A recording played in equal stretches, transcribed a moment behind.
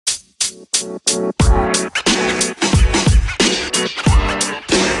Create,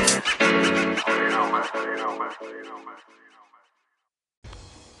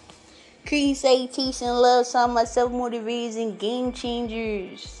 teach, and love some of my self-motivators and game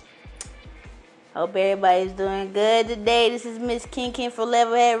changers. Hope everybody's doing good today. This is Miss King for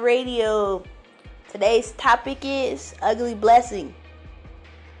Levelhead Radio. Today's topic is ugly blessing.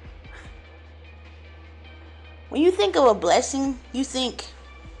 When you think of a blessing, you think,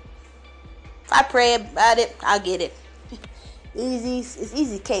 if I pray about it, I'll get it. It's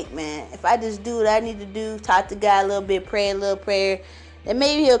easy cake, man. If I just do what I need to do, talk to God a little bit, pray a little prayer, then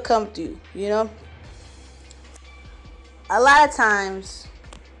maybe he'll come through, you know? A lot of times,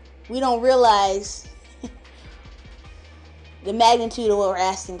 we don't realize the magnitude of what we're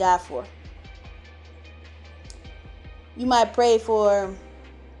asking God for. You might pray for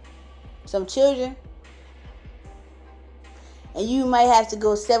some children, and you might have to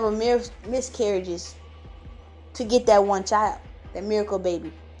go several miscarriages to get that one child, that miracle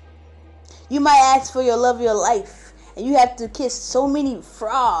baby. You might ask for your love of your life, and you have to kiss so many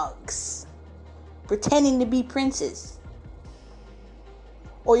frogs, pretending to be princes,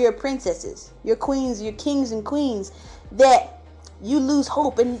 or your princesses, your queens, your kings and queens, that you lose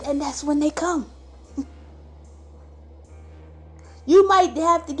hope, and that's when they come. You might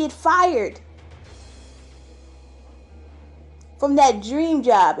have to get fired from that dream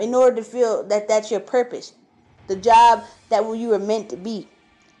job in order to feel that that's your purpose, the job that you were meant to be.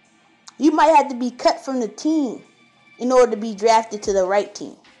 You might have to be cut from the team in order to be drafted to the right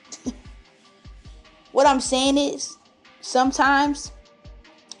team. What I'm saying is, sometimes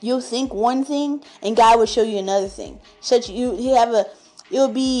you'll think one thing and God will show you another thing. It'll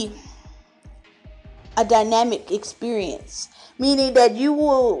be a dynamic experience, meaning that you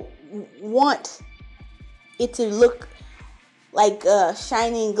will want it to look like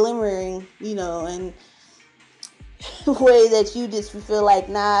shining, glimmering, and way that you just feel like,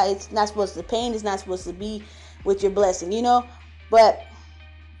 nah, it's not supposed to pain, it's not supposed to be with your blessing, but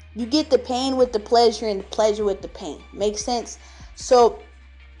you get the pain with the pleasure and the pleasure with the pain. Makes sense? So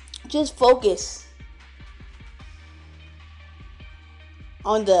just focus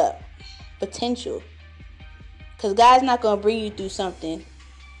on the potential, because God's not going to bring you through something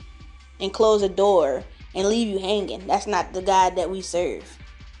and close a door and leave you hanging. That's not the God that we serve.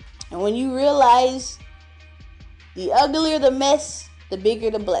 And when you realize the uglier the mess, the bigger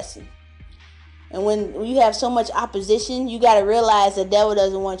the blessing. And when you have so much opposition, you got to realize the devil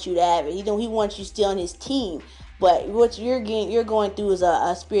doesn't want you to have it. He wants you still on his team. But what you're going through is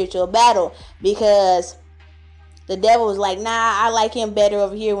a spiritual battle, because the devil is like, nah, I like him better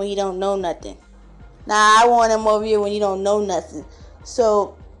over here when he don't know nothing. Nah, I want him over here when he don't know nothing.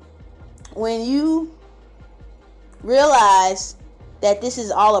 So when you realize that this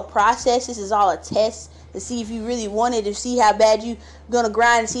is all a process, this is all a test to see if you really want it, to see how bad you gonna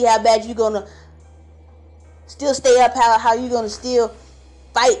grind, see how bad you gonna still stay up, how you gonna still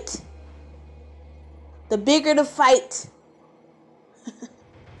fight. The bigger the fight,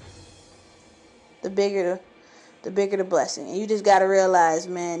 the bigger the blessing. And you just gotta realize,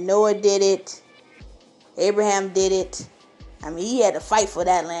 man, Noah did it, Abraham did it. I mean, he had to fight for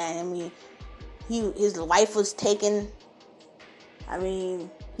that land. I mean, his wife was taken. I mean,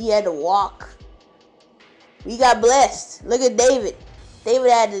 he had to walk. We got blessed. Look at David.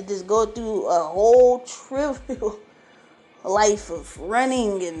 David had to just go through a whole trivial life of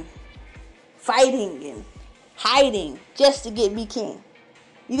running and fighting and hiding just to be king.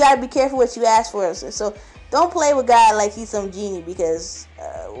 You got to be careful what you ask for. So don't play with God like he's some genie, because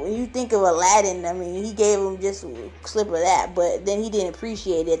when you think of Aladdin, I mean, he gave him just a slip of that, but then he didn't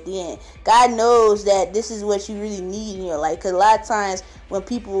appreciate it at the end. God knows that this is what you really need in your life, because a lot of times when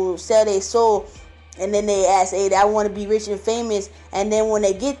people sell their soul and then they ask, hey, I want to be rich and famous, and then when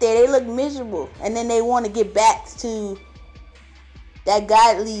they get there, they look miserable, and then they want to get back to that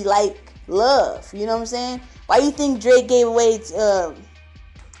godly love. You know what I'm saying? Why do you think Drake gave away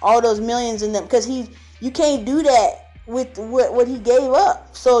all those millions in them? Because you can't do that with what he gave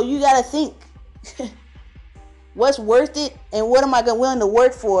up. So you got to think, what's worth it, and what am I willing to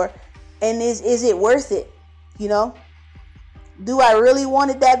work for, and is it worth it? Do I really want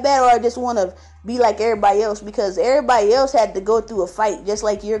it that bad, or I just want to be like everybody else? Because everybody else had to go through a fight just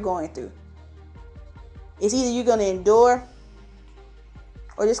like you're going through. It's either you're going to endure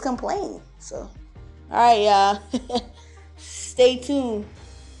or just complain. So, all right, y'all. Stay tuned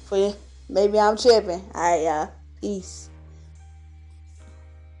for Maybe I'm Tripping. All right, y'all. Peace.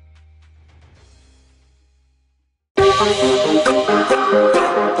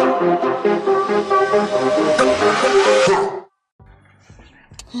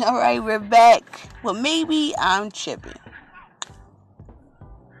 Alright, we're back. Well, maybe I'm tripping.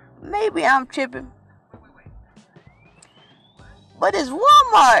 But is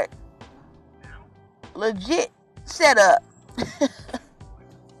Walmart legit set up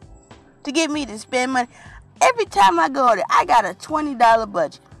to get me to spend money? Every time I go there, I got a $20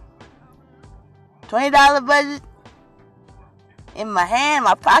 budget. $20 budget in my hand,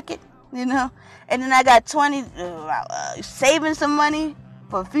 my pocket, and then I got 20 saving some money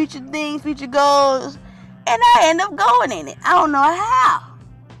for future things, future goals, and I end up going in it. I don't know how.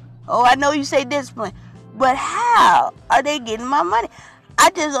 Oh, I know you say discipline, but how are they getting my money? I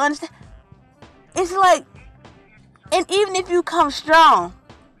just don't understand. It's like, and even if you come strong,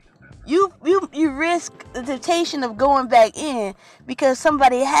 you risk the temptation of going back in because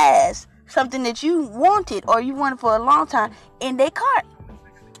somebody has something that you wanted or you wanted for a long time in their cart.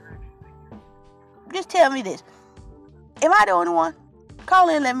 Just tell me this. Am I the only one? Call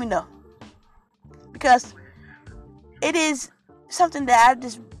in and let me know. Because it is something that I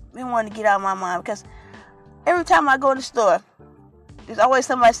just been wanting to get out of my mind. Because every time I go to the store, there's always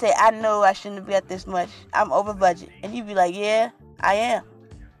somebody say, I know I shouldn't be at this much. I'm over budget. And you be like, yeah, I am.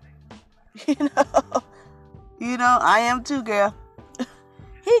 I am too, girl.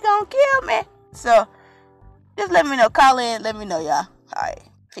 He gonna kill me. So, just let me know. Call in, let me know, y'all. Alright,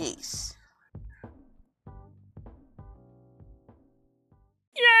 peace.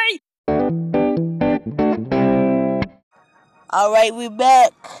 Yay! Alright, we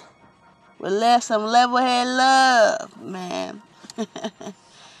back. With some level-head love, man.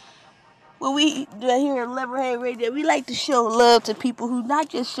 Well, we here at Levelhead Radio, we like to show love to people who not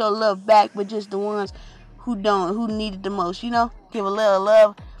just show love back, but just the ones who need it the most, Give a little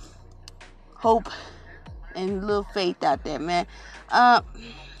love, hope, and a little faith out there, man.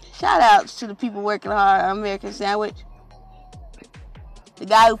 Shout outs to the people working hard on American Sandwich. The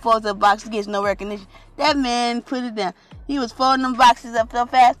guy who folds up boxes gets no recognition. That man put it down. He was folding them boxes up so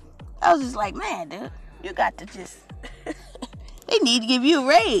fast. I was just like, man, dude, you got to just... They need to give you a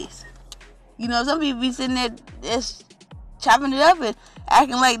raise. Some people be sitting there just chopping it up and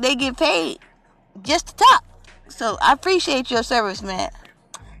acting like they get paid just to talk. So I appreciate your service, man.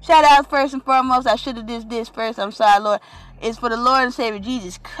 Shout out first and foremost. I should have did this first. I'm sorry, Lord. It's for the Lord and Savior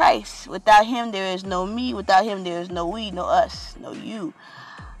Jesus Christ. Without him, there is no me. Without him, there is no we, no us, no you.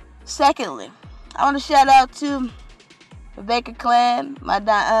 Secondly, I want to shout out to Rebecca Clan, my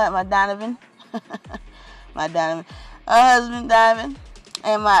Donovan, my Donovan, her husband Donovan,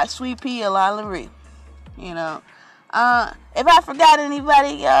 and my sweet pea, Alana Marie. If I forgot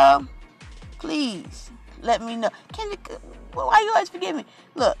anybody, please let me know. Why you always forget me?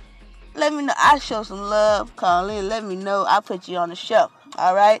 Look, let me know. I show some love. Call in, let me know. I'll put you on the show.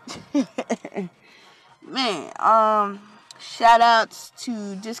 All right, man. Shout outs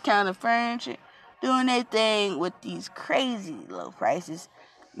to Discounted Furniture, doing their thing with these crazy low prices.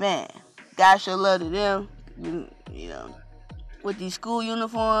 Man, gotta show love to them. With these school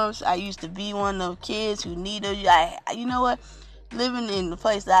uniforms, I used to be one of those kids who need those. You know what? Living in the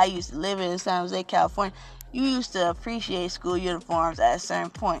place that I used to live in San Jose, California, you used to appreciate school uniforms at a certain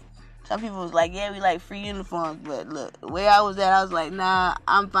point. Some people was like, yeah, we like free uniforms, but look, where I was at, I was like, nah,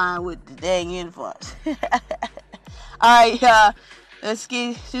 I'm fine with the dang uniforms. Alright, y'all, let's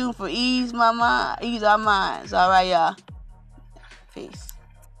get tuned for Ease Our Minds. Alright, y'all. Peace.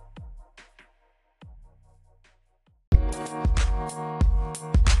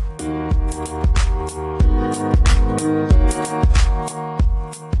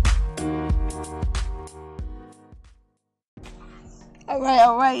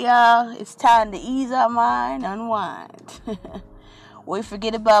 All right, y'all. It's time to ease our mind, unwind. We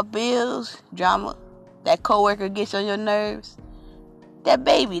forget about bills, drama, that coworker gets on your nerves, that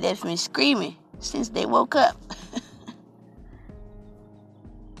baby that's been screaming since they woke up.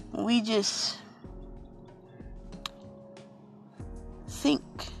 We just think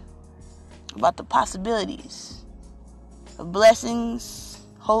about the possibilities of blessings,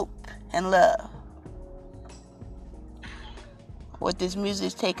 hope, and love. What this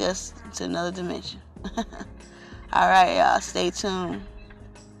music take us to another dimension. All right, y'all, stay tuned.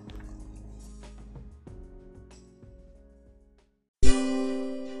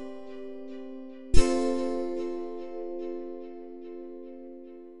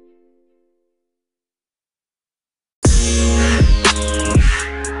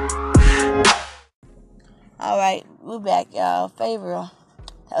 All right, we're back, y'all. Favor.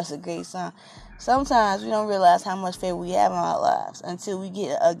 That was a great song. Sometimes we don't realize how much favor we have in our lives until we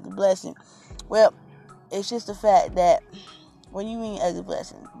get a blessing. Well, it's just the fact that when you mean a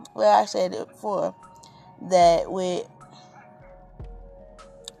blessing, well, I said it before, that with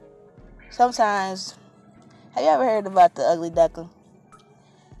sometimes, have you ever heard about the ugly duckling?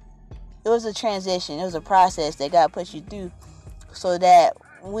 It was a transition. It was a process that God put you through so that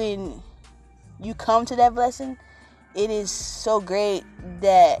when you come to that blessing, it is so great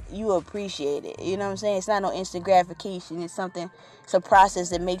that you appreciate it. You know what I'm saying? It's not no instant gratification. It's a process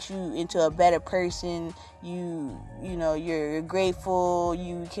that makes you into a better person. You're grateful.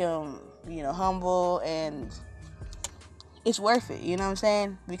 You become, humble, and it's worth it. You know what I'm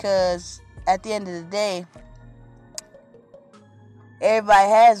saying? Because at the end of the day, everybody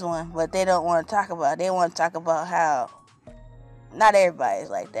has one, but they don't want to talk about it. They want to talk about how not everybody is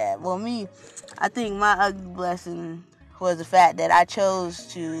like that. Well, me, I think my ugly blessing was the fact that I chose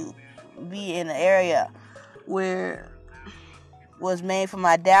to be in an area where was made for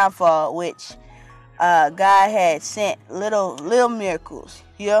my downfall, which God had sent little miracles,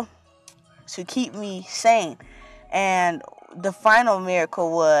 to keep me sane. And the final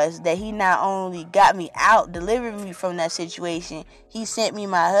miracle was that He not only got me out, delivered me from that situation, He sent me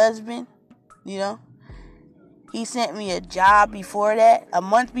my husband, He sent me a job before that. A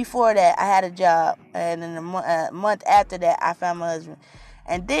month before that, I had a job. And then a month after that, I found my husband.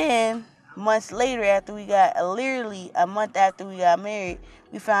 And then, months later, literally a month after we got married,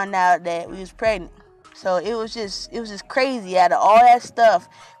 we found out that we was pregnant. So it was just crazy out of all that stuff,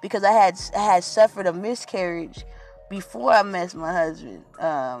 because I had suffered a miscarriage before I met my husband.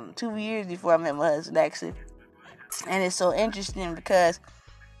 2 years before I met my husband, actually. And it's so interesting because,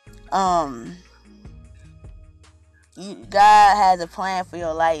 God has a plan for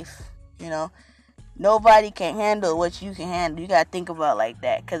your life, Nobody can handle what you can handle. You gotta think about it like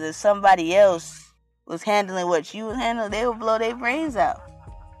that. Because if somebody else was handling what you was handling, they would blow their brains out.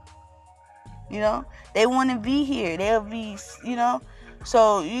 They wouldn't be here. They'll be,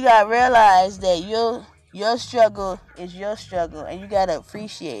 So you gotta realize that your struggle is your struggle, and you gotta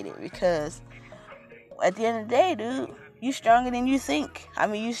appreciate it, because at the end of the day, dude, you stronger than you think. I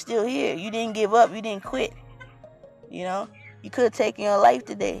mean, you still here. You didn't give up. You didn't quit. You could have taken your life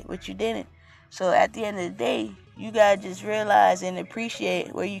today, but you didn't. So at the end of the day, you gotta just realize and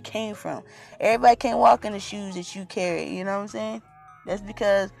appreciate where you came from. Everybody can't walk in the shoes that you carry. You know what I'm saying? That's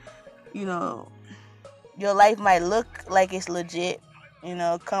because, your life might look like it's legit,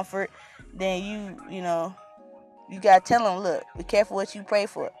 comfort. Then you gotta tell them, look, be careful what you pray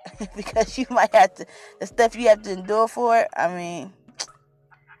for, because you might have to, the stuff you have to endure for it. I mean,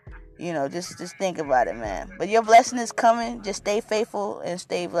 just think about it, man. But your blessing is coming. Just stay faithful and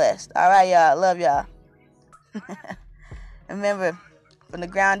stay blessed. All right, y'all. Love y'all. Remember, from the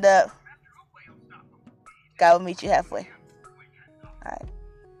ground up, God will meet you halfway. All right.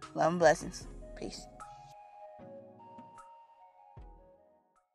 Love and blessings. Peace.